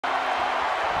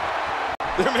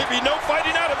There may be no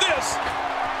fighting out of this.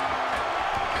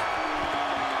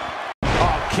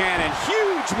 Oh, cannon,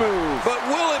 huge move. But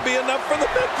will it be enough for the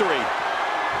victory?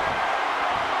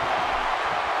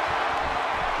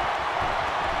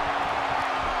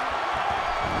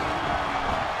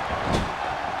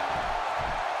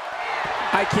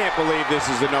 I can't believe this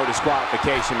is a no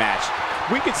disqualification match.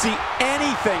 We could see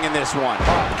anything in this one.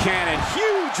 Oh, cannon,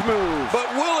 huge move.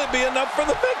 But will it be enough for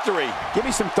the victory? Give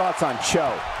me some thoughts on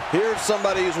Cho. Here's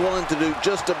somebody who's willing to do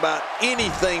just about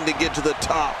anything to get to the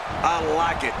top. I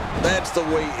like it. That's the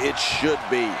way it should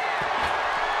be.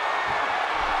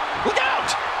 Look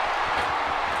out!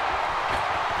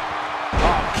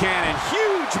 Oh, cannon,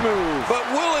 huge move. But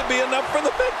will it be enough for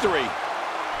the victory?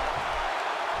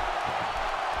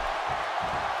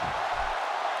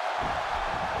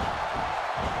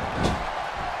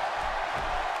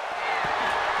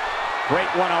 Great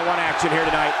one-on-one action here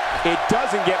tonight. It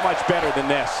doesn't get much better than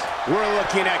this. We're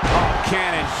looking at oh,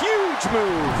 cannon, huge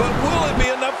move. But will it be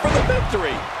enough for the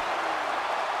victory?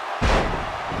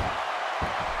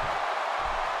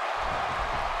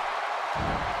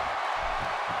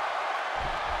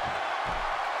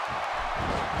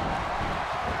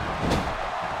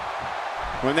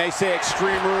 When they say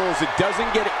extreme rules, it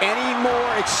doesn't get any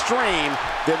more extreme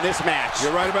than this match.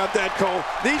 You're right about that, Cole.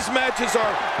 These matches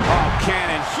are... Oh,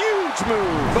 cannon, huge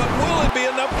move. But will it be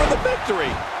enough for the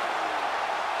victory?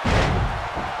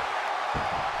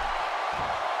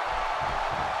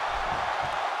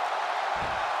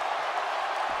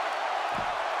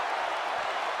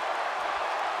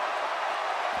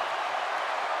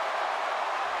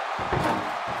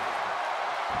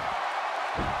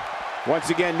 Once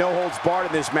again, no holds barred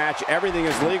in this match. Everything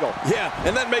is legal. Yeah,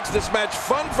 and that makes this match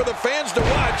fun for the fans to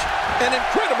watch and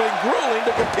incredibly grueling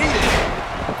to compete in.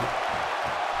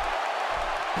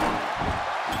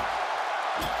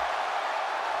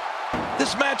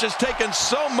 This match has taken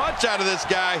so much out of this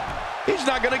guy. He's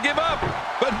not going to give up.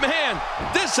 But man,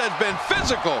 this has been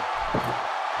physical.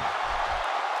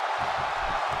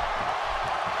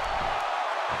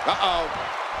 Uh-oh.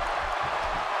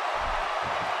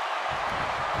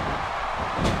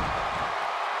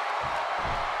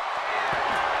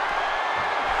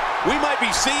 We might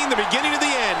be seeing the beginning of the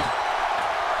end.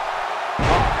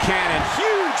 Oh, cannon,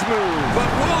 huge move. But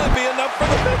will it be enough for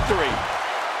the victory?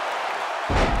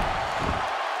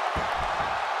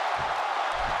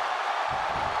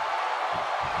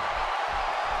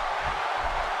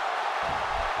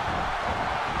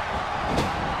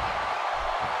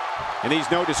 In these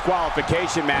no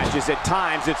disqualification matches, at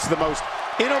times it's the most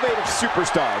innovative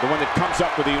superstar, the one that comes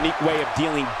up with a unique way of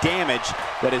dealing damage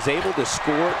that is able to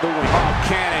score the win. Oh,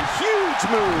 cannon, huge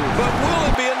move. But will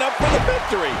it be enough for the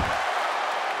victory?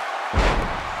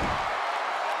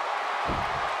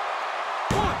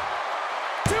 One,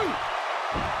 two,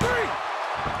 three.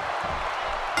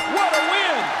 What a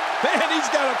win! Man, he's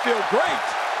got to feel great.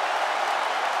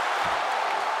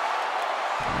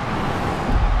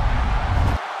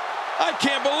 I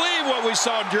can't believe what we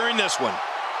saw during this one.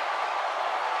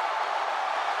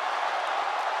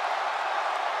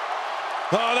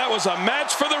 Oh, that was a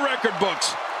match for the record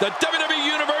books. The WWE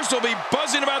Universe will be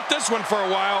buzzing about this one for a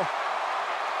while.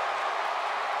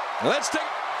 Let's take...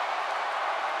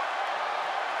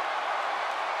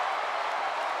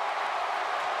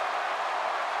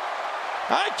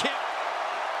 I can't...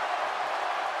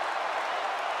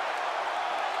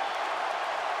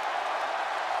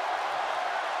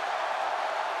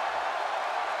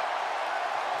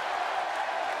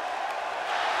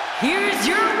 Here's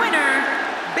your winner,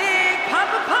 Big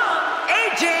Papa Pump,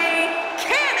 AJ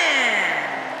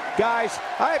Cannon. Guys,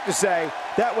 I have to say,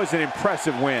 that was an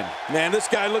impressive win. Man, this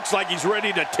guy looks like he's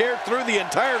ready to tear through the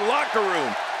entire locker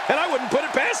room, and I wouldn't put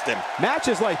it past him.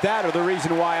 Matches like that are the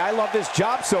reason why I love this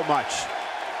job so much.